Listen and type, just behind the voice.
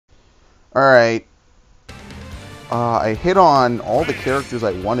Alright. I hit on all the characters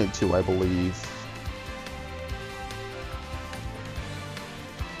I wanted to, I believe.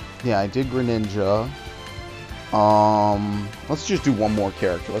 Yeah, I did Greninja. Let's just do one more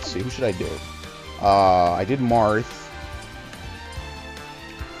character. Let's see, who should I do? I did Marth.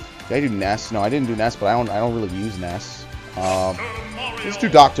 Did I do Ness? No, I didn't do Ness, but I don't really use Ness. Let's do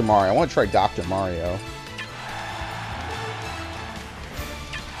Dr. Mario. I want to try Dr. Mario.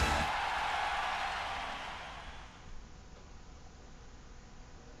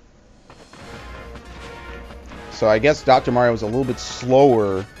 So I guess Dr. Mario is a little bit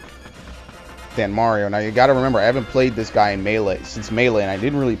slower than Mario. Now you gotta remember, I haven't played this guy in Melee since Melee, and I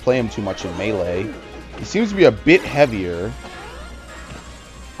didn't really play him too much in Melee. He seems to be a bit heavier.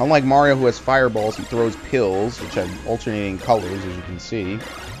 Unlike Mario, who has fireballs, he throws pills, which have alternating colors, as you can see.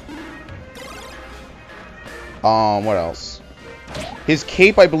 What else? His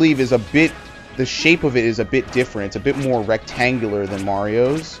cape, I believe, is a bit... The shape of it is a bit different. It's a bit more rectangular than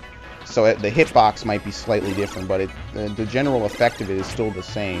Mario's. So the hitbox might be slightly different, but the general effect of it is still the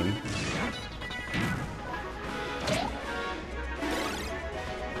same.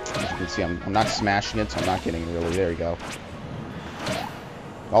 As you can see, I'm not smashing it, so I'm not getting really... There you go.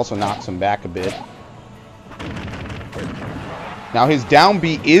 Also knocks him back a bit. Now his down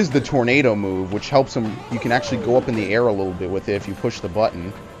B is the tornado move, which helps him. You can actually go up in the air a little bit with it if you push the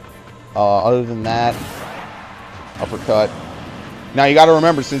button. Other than that, uppercut. Now you got to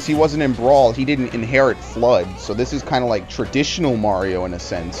remember, since he wasn't in Brawl, he didn't inherit Flood. So this is kind of like traditional Mario in a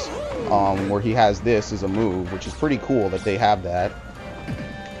sense, where he has this as a move, which is pretty cool that they have that.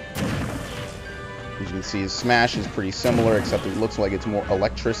 As you can see, his smash is pretty similar, except it looks like it's more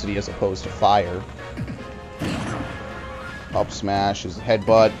electricity as opposed to fire. Up smash, his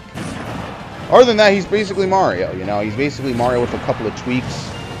headbutt. Other than that, he's basically Mario, you know? He's basically Mario with a couple of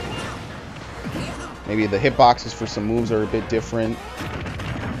tweaks. Maybe the hitboxes for some moves are a bit different.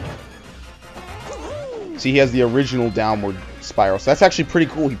 See, he has the original downward spiral. So that's actually pretty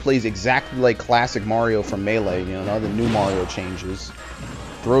cool. He plays exactly like classic Mario from Melee, you know? None of the new Mario changes.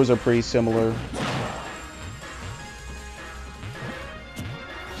 Throws are pretty similar.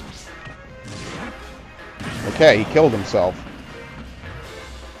 Okay, he killed himself.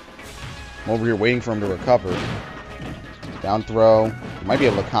 I'm over here waiting for him to recover. Down throw. You might be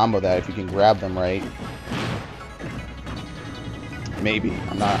able to combo that if you can grab them right. Maybe.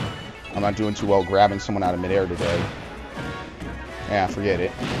 I'm not doing too well grabbing someone out of midair today. Yeah, forget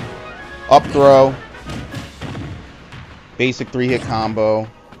it. Up throw. Basic 3-hit combo.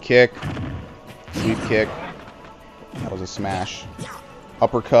 Kick. Sweep kick. That was a smash.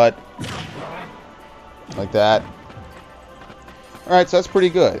 Uppercut. Like that. Alright, so that's pretty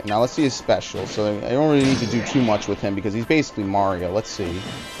good. Now let's see his special. So I don't really need to do too much with him because he's basically Mario. Let's see.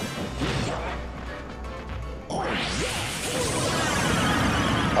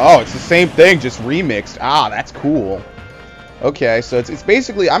 Oh, it's the same thing, just remixed. Ah, that's cool. Okay, so it's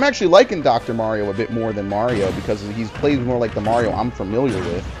basically... I'm actually liking Dr. Mario a bit more than Mario because he's played more like the Mario I'm familiar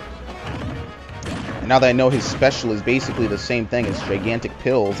with. And now that I know his special is basically the same thing as gigantic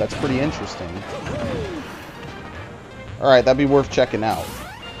pills, that's pretty interesting. Alright, that'd be worth checking out.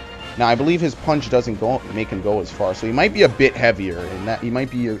 Now, I believe his punch doesn't make him go as far, so he might be a bit heavier, and that he might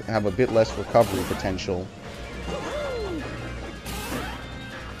have a bit less recovery potential.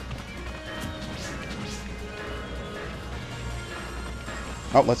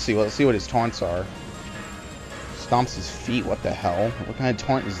 Oh, let's see what his taunts are. Stomps his feet, what the hell? What kind of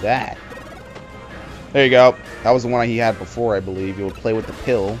taunt is that? There you go. That was the one he had before, I believe. He would play with the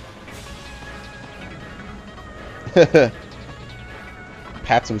pill.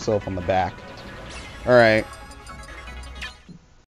 Pats himself on the back. Alright.